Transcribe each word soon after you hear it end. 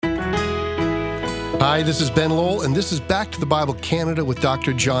Hi, this is Ben Lowell, and this is Back to the Bible Canada with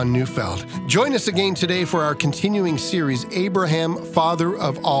Dr. John Neufeld. Join us again today for our continuing series, Abraham, Father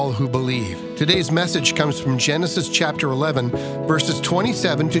of All Who Believe. Today's message comes from Genesis chapter 11, verses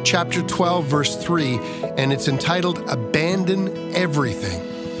 27 to chapter 12, verse 3, and it's entitled, Abandon Everything.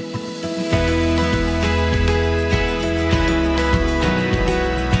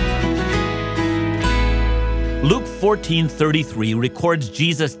 Luke 14:33 records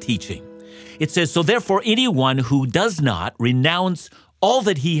Jesus' teaching. It says, "So therefore anyone who does not renounce all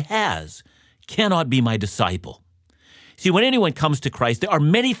that he has cannot be my disciple." See, when anyone comes to Christ, there are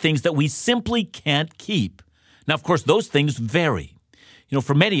many things that we simply can't keep. Now, of course, those things vary.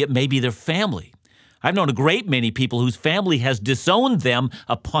 For many, it may be their family. I've known a great many people whose family has disowned them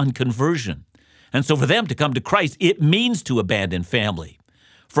upon conversion. And so for them to come to Christ, it means to abandon family.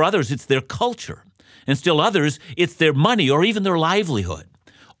 For others, it's their culture. And still others, it's their money or even their livelihood.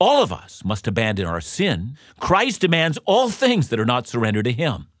 All of us must abandon our sin. Christ demands all things that are not surrendered to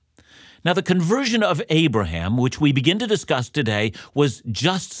him. Now, the conversion of Abraham, which we begin to discuss today, was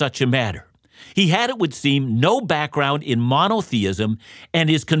just such a matter. He had, it would seem, no background in monotheism,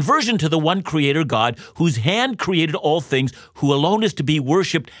 and his conversion to the one Creator God, whose hand created all things, who alone is to be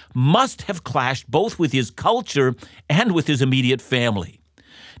worshipped, must have clashed both with his culture and with his immediate family.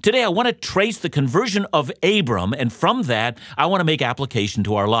 Today, I want to trace the conversion of Abram, and from that, I want to make application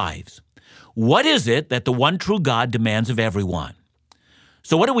to our lives. What is it that the one true God demands of everyone?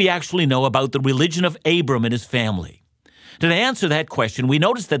 So what do we actually know about the religion of Abram and his family? To answer that question, we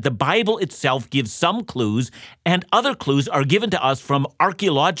notice that the Bible itself gives some clues, and other clues are given to us from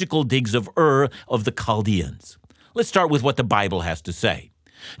archaeological digs of Ur of the Chaldeans. Let's start with what the Bible has to say.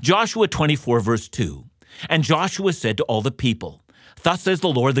 Joshua 24, verse 2, "And Joshua said to all the people, Thus says the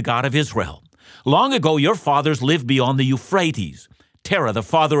Lord, the God of Israel, long ago your fathers lived beyond the Euphrates, Terah, the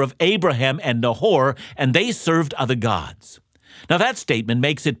father of Abraham and Nahor, and they served other gods." Now that statement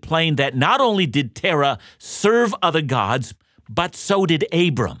makes it plain that not only did Terah serve other gods, but so did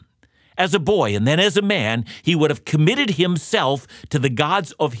Abram. As a boy and then as a man, he would have committed himself to the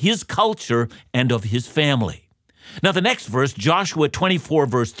gods of his culture and of his family. Now the next verse, Joshua 24,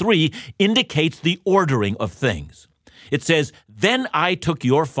 verse 3, indicates the ordering of things. It says, "Then I took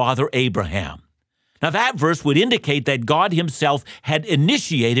your father Abraham." Now that verse would indicate that God himself had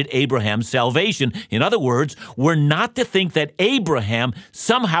initiated Abraham's salvation. In other words, we're not to think that Abraham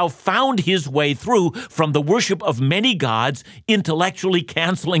somehow found his way through from the worship of many gods, intellectually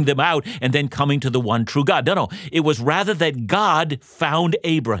canceling them out and then coming to the one true God. No, it was rather that God found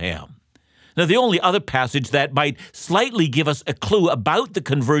Abraham. Now, the only other passage that might slightly give us a clue about the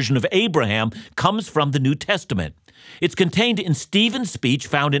conversion of Abraham comes from the New Testament. It's contained in Stephen's speech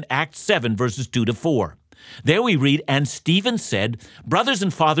found in Acts 7, verses 2 to 4. There we read, "And Stephen said, 'Brothers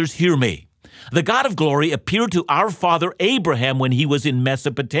and fathers, hear me. The God of glory appeared to our father Abraham when he was in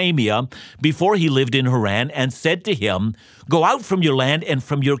Mesopotamia, before he lived in Haran, and said to him, Go out from your land and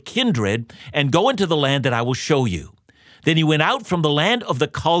from your kindred, and go into the land that I will show you. Then he went out from the land of the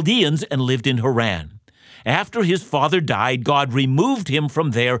Chaldeans and lived in Haran. After his father died, God removed him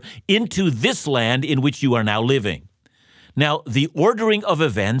from there into this land in which you are now living." Now, the ordering of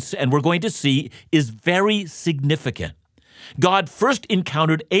events, and we're going to see, is very significant. God first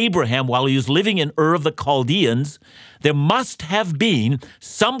encountered Abraham while he was living in Ur of the Chaldeans. There must have been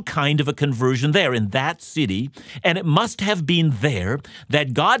some kind of a conversion there in that city, and it must have been there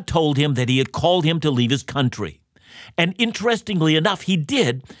that God told him that he had called him to leave his country. And interestingly enough, he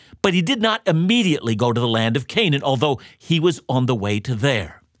did, but he did not immediately go to the land of Canaan, although he was on the way to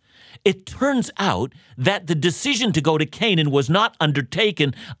there. It turns out that the decision to go to Canaan was not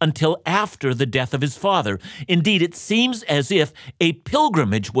undertaken until after the death of his father. Indeed, it seems as if a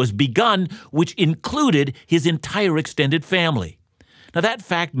pilgrimage was begun, which included his entire extended family. Now, that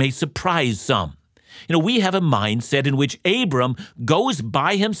fact may surprise some. We have a mindset in which Abram goes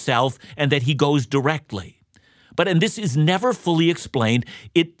by himself and that he goes directly. And this is never fully explained.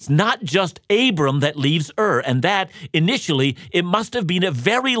 It's not just Abram that leaves Ur, and that, initially, it must have been a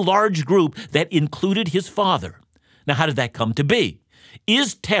very large group that included his father. Now, how did that come to be?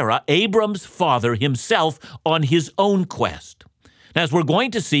 Is Terah, Abram's father, himself on his own quest? Now, as we're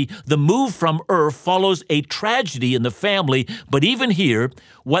going to see, the move from Ur follows a tragedy in the family, but even here,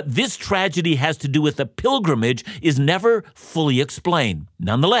 what this tragedy has to do with the pilgrimage is never fully explained.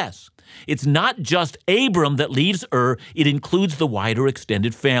 Nonetheless, it's not just Abram that leaves Ur, it includes the wider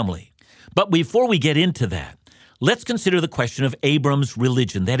extended family. But before we get into that, let's consider the question of Abram's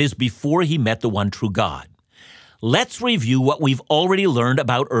religion, that is, before he met the one true God. Let's review what we've already learned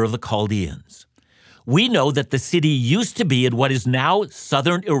about Ur of the Chaldeans. We know that the city used to be in what is now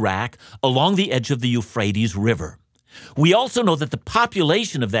southern Iraq along the edge of the Euphrates River. We also know that the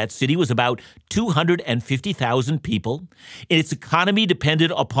population of that city was about 250,000 people, and its economy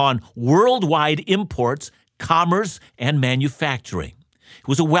depended upon worldwide imports, commerce, and manufacturing. It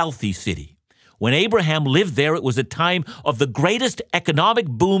was a wealthy city. When Abraham lived there, it was a time of the greatest economic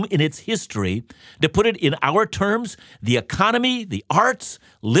boom in its history. To put it in our terms, the economy, the arts,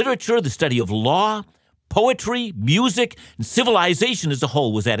 literature, the study of law, poetry, music, and civilization as a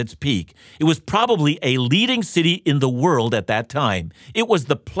whole was at its peak. It was probably a leading city in the world at that time. It was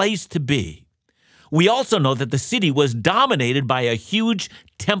the place to be. We also know that the city was dominated by a huge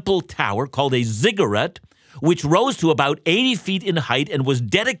temple tower called a ziggurat, which rose to about 80 feet in height and was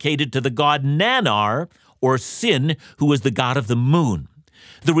dedicated to the god Nannar, or Sin, who was the god of the moon.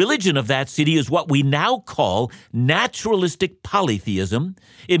 The religion of that city is what we now call naturalistic polytheism.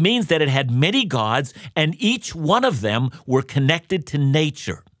 It means that it had many gods, and each one of them were connected to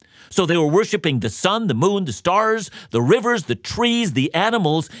nature. So they were worshiping the sun, the moon, the stars, the rivers, the trees, the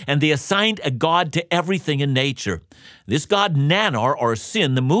animals, and they assigned a god to everything in nature. This god Nannar, or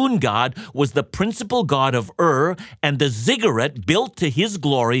Sin, the moon god, was the principal god of and the ziggurat, built to his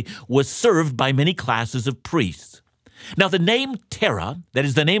glory, was served by many classes of priests. Now, the name Terah, that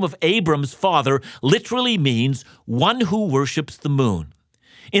is the name of Abram's father, literally means one who worships the moon.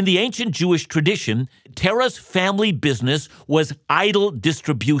 In the ancient Jewish tradition, Terah's family business was idol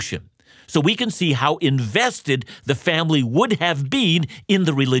distribution. So we can see how invested the family would have been in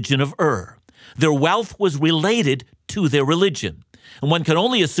the religion of Their wealth was related to their religion. And one can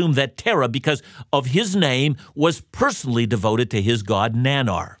only assume that Terah, because of his name, was personally devoted to his god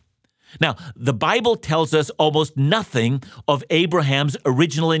Nannar. Now, the Bible tells us almost nothing of Abraham's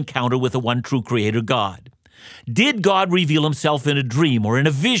original encounter with the one true Creator God. Did God reveal himself in a dream or in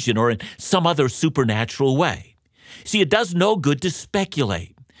a vision or in some other supernatural way? See, it does no good to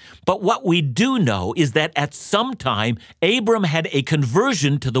speculate. But what we do know is that at some time, Abram had a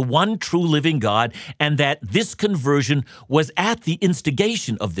conversion to the one true living God, and that this conversion was at the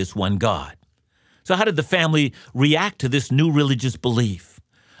instigation of this one God. So how did the family react to this new religious belief?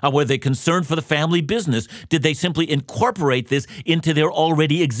 Were they concerned for the family business? Did they simply incorporate this into their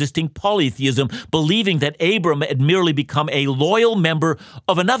already existing polytheism, believing that Abram had merely become a loyal member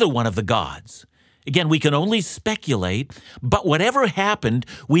of another one of the gods? Again, we can only speculate, but whatever happened,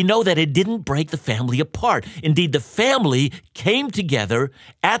 we know that it didn't break the family apart. Indeed, the family came together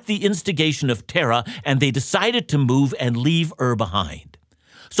at the instigation of Terah, and they decided to move and leave behind.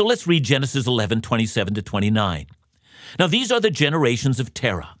 So let's read Genesis 11:27-29. Now, these are the generations of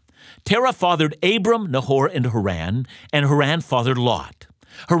Terah. Terah fathered Abram, Nahor, and Haran fathered Lot.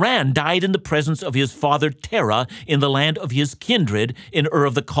 Haran died in the presence of his father Terah in the land of his kindred in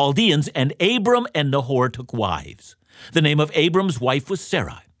of the Chaldeans, and Abram and Nahor took wives. The name of Abram's wife was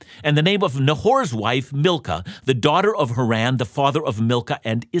Sarai, and the name of Nahor's wife Milcah, the daughter of Haran, the father of Milcah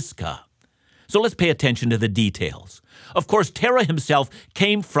and Iscah. So let's pay attention to the details. Of course, Terah himself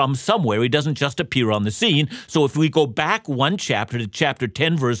came from somewhere. He doesn't just appear on the scene. So if we go back one chapter to chapter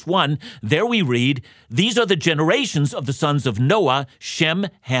 10, verse 1, there we read, "These are the generations of the sons of Noah, Shem,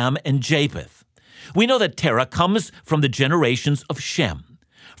 Ham, and Japheth." We know that Terah comes from the generations of Shem.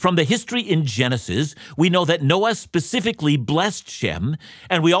 From the history in Genesis, we know that Noah specifically blessed Shem,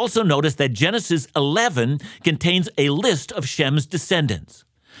 and we also notice that Genesis 11 contains a list of Shem's descendants.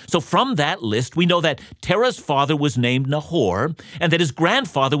 So from that list, we know that Terah's father was named Nahor, and that his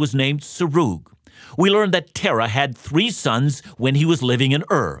grandfather was named Serug. We learn that Terah had 3 sons when he was living in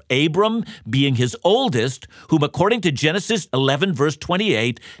Abram being his oldest, whom according to Genesis 11, verse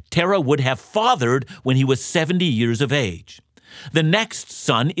 28, Terah would have fathered when he was 70 years of age. The next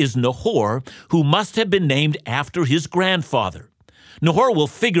son is Nahor, who must have been named after his grandfather. Nahor will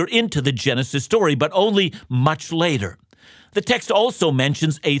figure into the Genesis story, but only much later. The text also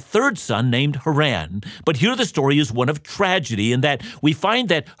mentions a third son named Haran, but here the story is one of tragedy in that we find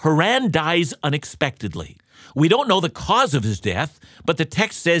that Haran dies unexpectedly. We don't know the cause of his death, but the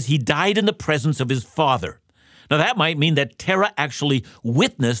text says he died in the presence of his father. Now that might mean that Terah actually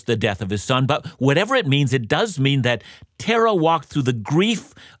witnessed the death of his son, but whatever it means, it does mean that Terah walked through the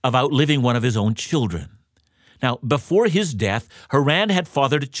grief of outliving one of his own children. Now, before his death, Haran had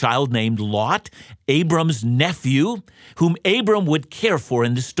fathered a child named Lot, Abram's nephew, whom Abram would care for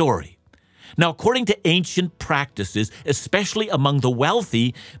in the story. Now, according to ancient practices, especially among the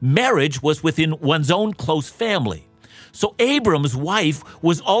wealthy, marriage was within one's own close family. So Abram's wife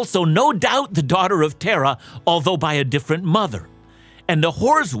was also no doubt the daughter of Terah, although by a different mother. And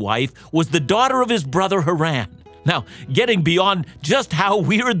Nahor's wife was the daughter of his brother Haran. Now, getting beyond just how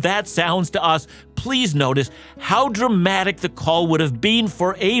weird that sounds to us, please notice how dramatic the call would have been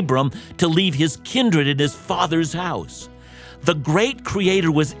for Abram to leave his kindred in his father's house. The great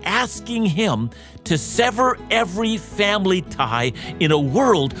Creator was asking him to sever every family tie in a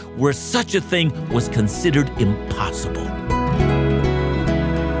world where such a thing was considered impossible.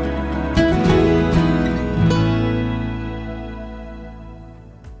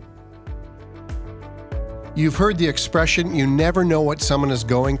 You've heard the expression, you never know what someone is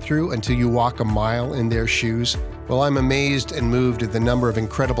going through until you walk a mile in their shoes. Well, I'm amazed and moved at the number of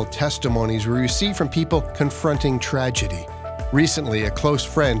incredible testimonies we receive from people confronting tragedy. Recently, a close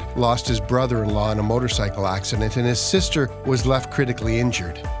friend lost his brother-in-law in a motorcycle accident, and his sister was left critically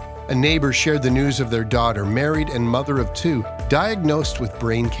injured. A neighbor shared the news of their daughter, married and mother of two, diagnosed with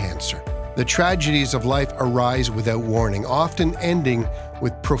brain cancer. The tragedies of life arise without warning, often ending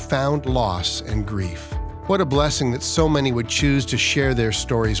with profound loss and grief. What a blessing that so many would choose to share their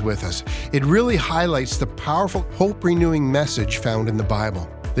stories with us. It really highlights the powerful, hope-renewing message found in the Bible.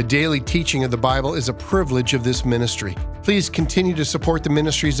 The daily teaching of the Bible is a privilege of this ministry. Please continue to support the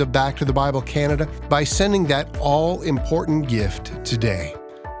ministries of Back to the Bible Canada by sending that all-important gift today.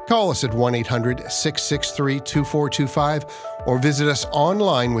 Call us at 1-800-663-2425 or visit us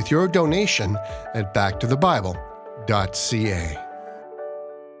online with your donation at backtothebible.ca.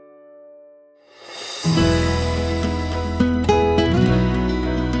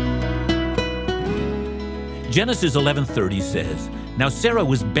 Genesis 11:30 says, "Now Sarah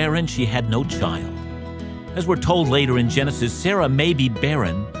was barren, she had no child." As we're told later in Genesis, Sarah may be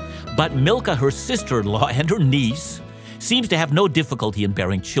barren, but Milcah, her sister-in-law and her niece, seems to have no difficulty in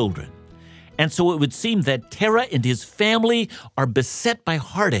bearing children. And so it would seem that Terah and his family are beset by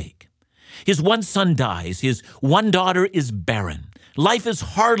heartache. His one son dies, his one daughter is barren. Life is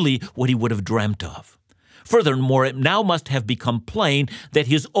hardly what he would have dreamt of. Furthermore, it now must have become plain that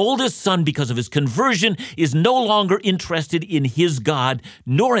his oldest son, because of his conversion, is no longer interested in his God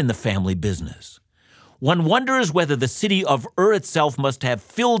nor in the family business. One wonders whether the city of Ur itself must have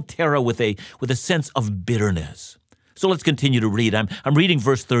filled Terah with a sense of bitterness. So let's continue to read. I'm reading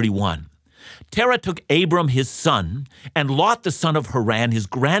verse 31. Terah took Abram his son, and Lot the son of Haran his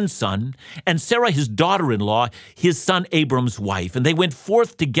grandson, and Sarah his daughter-in-law, his son Abram's wife. And they went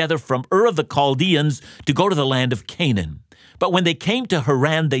forth together from Ur of the Chaldeans to go to the land of Canaan. But when they came to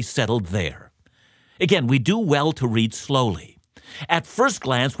Haran, they settled there. Again, we do well to read slowly. At first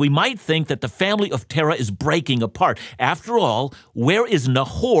glance, we might think that the family of Terah is breaking apart. After all, where is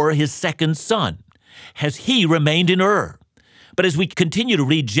Nahor, his second son? Has he remained in Ur? But as we continue to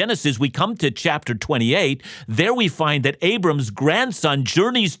read Genesis, we come to chapter 28. There we find that Abram's grandson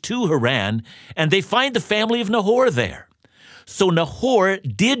journeys to Haran, and they find the family of Nahor there. So Nahor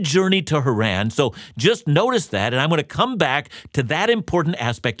did journey to Haran, so just notice that, and I'm going to come back to that important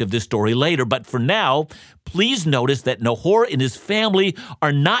aspect of this story later. But for now, please notice that Nahor and his family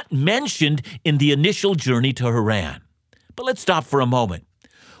are not mentioned in the initial journey to Haran. But let's stop for a moment.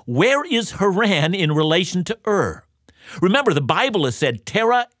 Where is Haran in relation to Ur? Remember, the Bible has said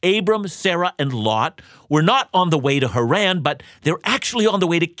Terah, Abram, Sarah, and Lot were not on the way to Haran, but they're actually on the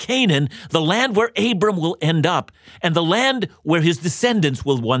way to Canaan, the land where Abram will end up, and the land where his descendants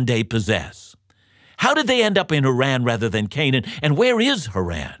will one day possess. How did they end up in Haran rather than Canaan, and where is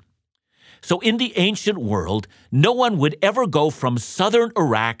Haran? So in the ancient world, no one would ever go from southern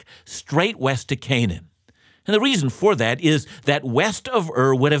Iraq straight west to Canaan. And the reason for that is that west of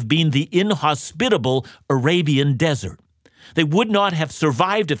Ur would have been the inhospitable Arabian desert. They would not have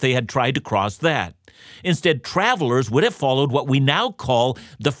survived if they had tried to cross that. Instead, travelers would have followed what we now call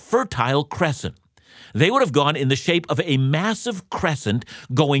the Fertile Crescent. They would have gone in the shape of a massive crescent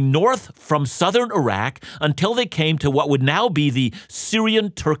going north from southern Iraq until they came to what would now be the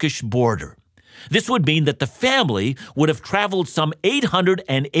Syrian-Turkish border. This would mean that the family would have traveled some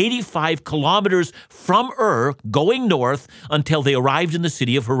 885 kilometers from Ur, going north, until they arrived in the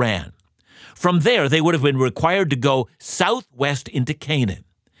city of Haran. From there, they would have been required to go southwest into Canaan.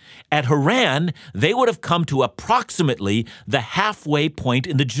 At Haran, they would have come to approximately the halfway point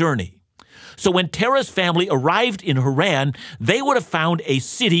in the journey. So when Terah's family arrived in Haran, they would have found a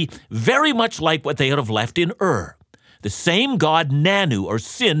city very much like what they would have left in Ur. The same god Nanu, or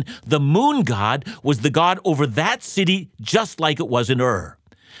Sin, the moon god, was the god over that city just like it was in Ur.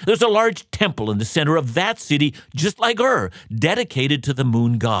 There's a large temple in the center of that city, just like Ur, dedicated to the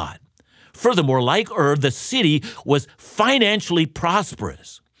moon god. Furthermore, like Ur, the city was financially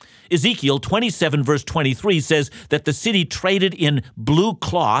prosperous. Ezekiel 27 verse 23 says that the city traded in blue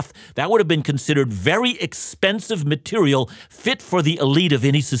cloth. That would have been considered very expensive material fit for the elite of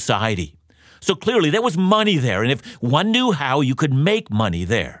any society. So clearly there was money there, and if one knew how, you could make money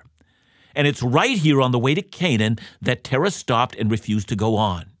there. And it's right here on the way to Canaan that Terah stopped and refused to go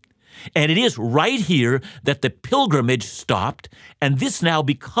on. And it is right here that the pilgrimage stopped, and this now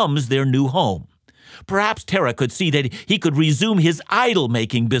becomes their new home. Perhaps Terah could see that he could resume his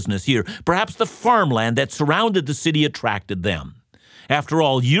idol-making business here. Perhaps the farmland that surrounded the city attracted them. After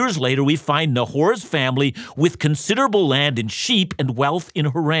all, years later, we find Nahor's family with considerable land and sheep and wealth in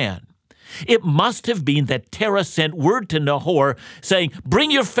Haran. It must have been that Terah sent word to Nahor saying,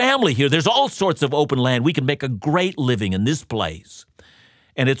 "Bring your family here. There's all sorts of open land. We can make a great living in this place."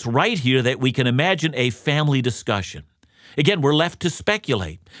 And it's right here that we can imagine a family discussion. Again, we're left to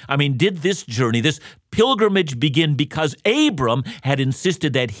speculate. Did this journey, this pilgrimage begin because Abram had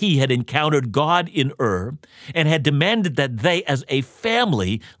insisted that he had encountered God in Ur and had demanded that they, as a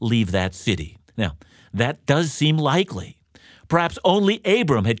family, leave that city? Now, that does seem likely. Perhaps only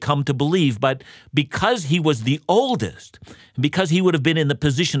Abram had come to believe, but because he was the oldest, because he would have been in the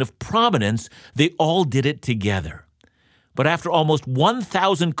position of prominence, they all did it together. But after almost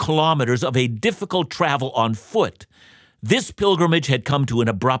 1,000 kilometers of a difficult travel on foot, this pilgrimage had come to an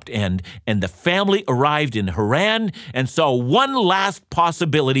abrupt end, and the family arrived in Haran and saw one last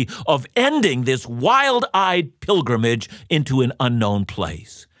possibility of ending this wild-eyed pilgrimage into an unknown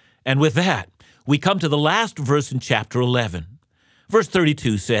place. And with that, we come to the last verse in chapter 11. Verse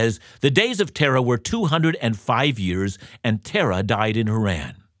 32 says, "The days of Terah were 205 years, and Terah died in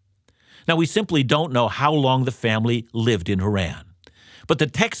Haran." Now, we simply don't know how long the family lived in Haran. But the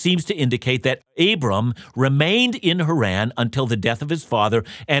text seems to indicate that Abram remained in Haran until the death of his father,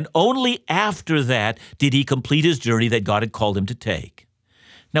 and only after that did he complete his journey that God had called him to take.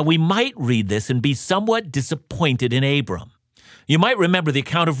 Now, we might read this and be somewhat disappointed in Abram. You might remember the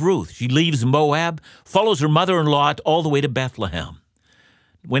account of Ruth. She leaves Moab, follows her mother-in-law all the way to Bethlehem.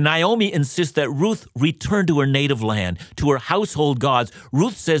 When Naomi insists that Ruth return to her native land, to her household gods,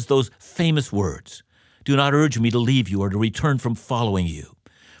 Ruth says those famous words, "Do not urge me to leave you or to return from following you.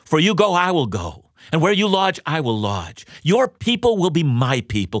 For you go, I will go, and where you lodge, I will lodge. Your people will be my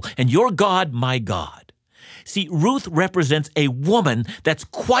people, and your God, my God." See, Ruth represents a woman that's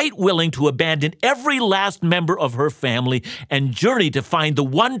quite willing to abandon every last member of her family and journey to find the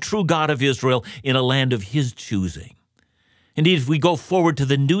one true God of Israel in a land of his choosing. Indeed, if we go forward to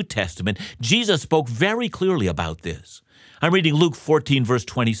the New Testament, Jesus spoke very clearly about this. I'm reading Luke 14, verse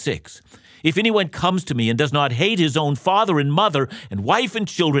 26. "If anyone comes to me and does not hate his own father and mother and wife and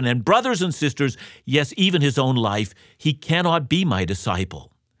children and brothers and sisters, yes, even his own life, he cannot be my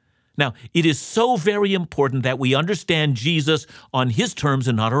disciple." Now, it is so very important that we understand Jesus on his terms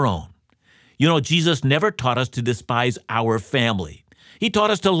and not our own. You know, Jesus never taught us to despise our family. He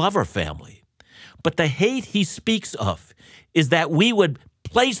taught us to love our family. But the hate he speaks of is that we would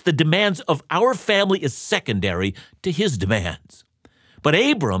place the demands of our family as secondary to his demands. But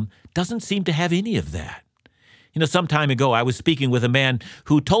Abram doesn't seem to have any of that. Some time ago, I was speaking with a man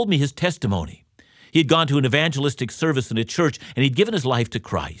who told me his testimony. He had gone to an evangelistic service in a church, and he'd given his life to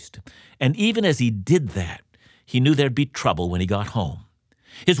Christ. And even as he did that, he knew there'd be trouble when he got home.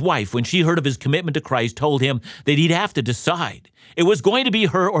 His wife, when she heard of his commitment to Christ, told him that he'd have to decide. It was going to be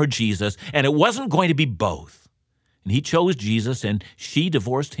her or Jesus, and it wasn't going to be both. And he chose Jesus, and she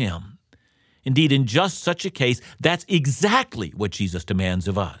divorced him. Indeed, in just such a case, that's exactly what Jesus demands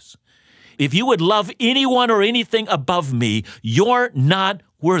of us. If you would love anyone or anything above me, you're not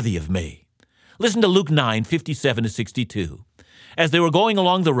worthy of me. Listen to Luke 9, 57 to 62. As they were going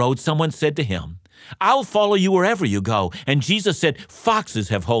along the road, someone said to him, "I'll follow you wherever you go." And Jesus said, "Foxes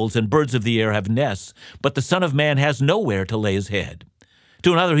have holes and birds of the air have nests, but the Son of Man has nowhere to lay his head."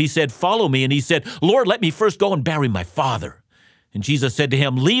 To another he said, "Follow me." And he said, "Lord, let me first go and bury my father." And Jesus said to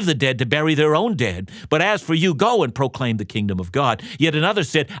him, "Leave the dead to bury their own dead. But as for you, go and proclaim the kingdom of God." Yet another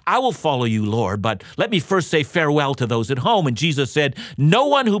said, "I will follow you, Lord, but let me first say farewell to those at home." And Jesus said, "No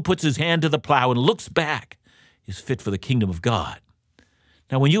one who puts his hand to the plow and looks back is fit for the kingdom of God."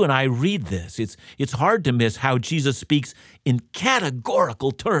 Now, when you and I read this, it's hard to miss how Jesus speaks in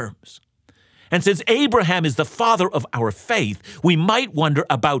categorical terms. And since Abraham is the father of our faith, we might wonder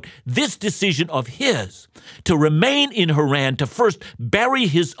about this decision of his to remain in Haran to first bury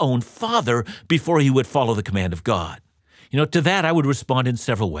his own father before he would follow the command of God. To that I would respond in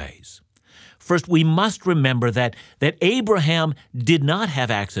several ways. First, we must remember that Abraham did not have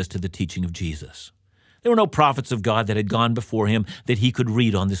access to the teaching of Jesus. There were no prophets of God that had gone before him that he could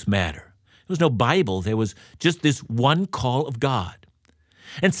read on this matter. There was no Bible. There was just this one call of God.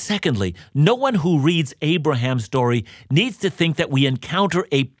 And secondly, no one who reads Abraham's story needs to think that we encounter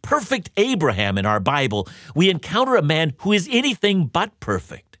a perfect Abraham in our Bible. We encounter a man who is anything but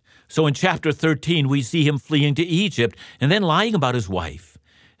perfect. So in chapter 13, we see him fleeing to Egypt and then lying about his wife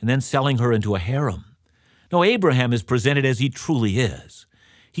and then selling her into a harem. Now, Abraham is presented as he truly is.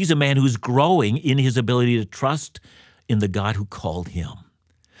 He's a man who's growing in his ability to trust in the God who called him.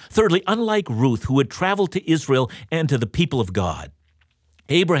 Thirdly, unlike Ruth, who had traveled to Israel and to the people of God,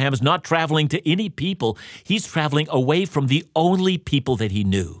 Abraham is not traveling to any people. He's traveling away from the only people that he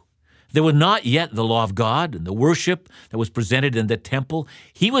knew. There was not yet the law of God and the worship that was presented in the temple.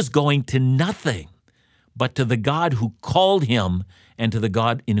 He was going to nothing but to the God who called him and to the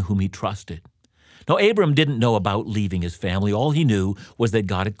God in whom he trusted. Now, Abram didn't know about leaving his family. All he knew was that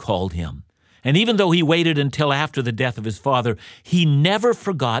God had called him. And even though he waited until after the death of his father, he never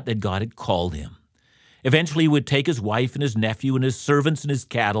forgot that God had called him. Eventually, he would take his wife and his nephew and his servants and his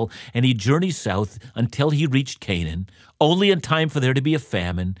cattle, and he'd journey south until he reached Canaan, only in time for there to be a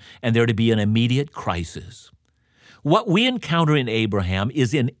famine and there to be an immediate crisis. What we encounter in Abraham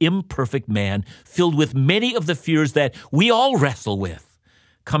is an imperfect man filled with many of the fears that we all wrestle with,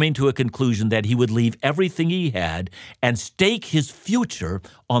 coming to a conclusion that he would leave everything he had and stake his future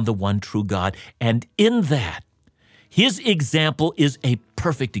on the one true God. And in that, his example is a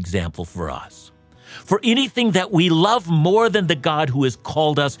perfect example for us. For anything that we love more than the God who has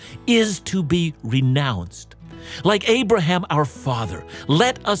called us is to be renounced. Like Abraham, our father,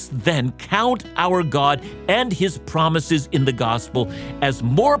 let us then count our God and his promises in the gospel as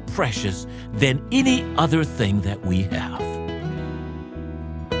more precious than any other thing that we have.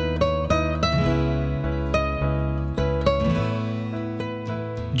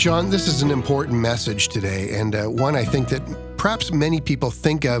 John, this is an important message today, and one I think that perhaps many people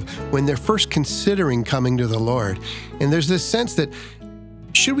think of when they're first considering coming to the Lord. And there's this sense that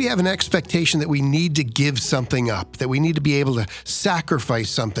should we have an expectation that we need to give something up, that we need to be able to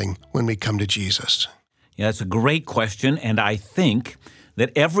sacrifice something when we come to Jesus? Yeah, that's a great question, and I think that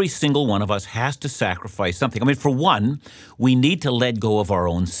every single one of us has to sacrifice something. I mean, for one, we need to let go of our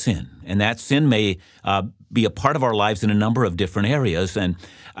own sin, and that sin may be a part of our lives in a number of different areas,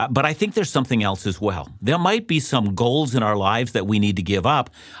 but I think there's something else as well. There might be some goals in our lives that we need to give up.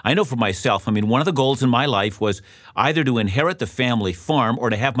 I know for myself, I mean, one of the goals in my life was either to inherit the family farm or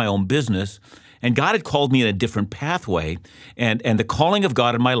to have my own business. And God had called me in a different pathway, and the calling of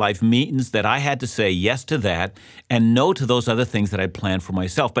God in my life means that I had to say yes to that and no to those other things that I'd planned for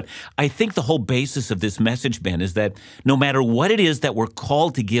myself. But I think the whole basis of this message, Ben, is that no matter what it is that we're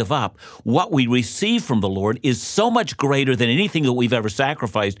called to give up, what we receive from the Lord is so much greater than anything that we've ever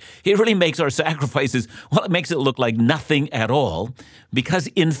sacrificed. It really makes our sacrifices, well, it makes it look like nothing at all, because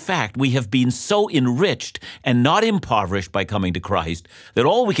in fact, we have been so enriched and not impoverished by coming to Christ that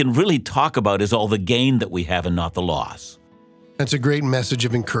all we can really talk about is all the gain that we have and not the loss. That's a great message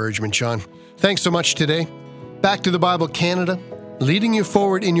of encouragement, John. Thanks so much today. Back to the Bible Canada, leading you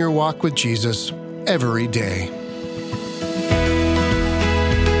forward in your walk with Jesus every day.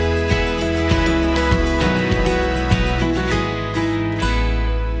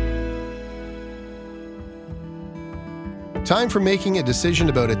 Time for making a decision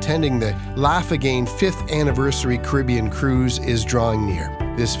about attending the Laugh Again 5th Anniversary Caribbean Cruise is drawing near.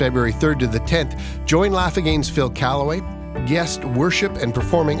 This February 3rd to the 10th, join Laugh Again's Phil Callaway, guest worship and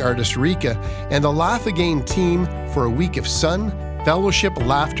performing artist Rika, and the Laugh Again team for a week of sun, fellowship,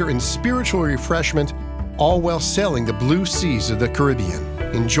 laughter, and spiritual refreshment, all while sailing the blue seas of the Caribbean.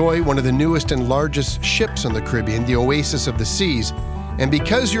 Enjoy one of the newest and largest ships on the Caribbean, the Oasis of the Seas. And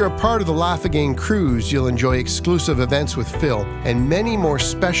because you're a part of the Laugh Again cruise, you'll enjoy exclusive events with Phil and many more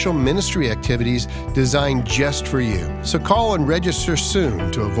special ministry activities designed just for you. So call and register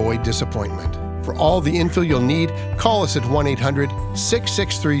soon to avoid disappointment. For all the info you'll need, call us at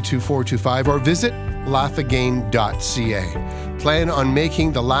 1-800-663-2425 or visit laughagain.ca. Plan on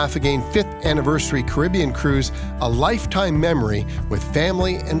making the Laugh Again 5th Anniversary Caribbean Cruise a lifetime memory with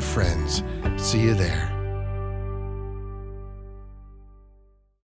family and friends. See you there.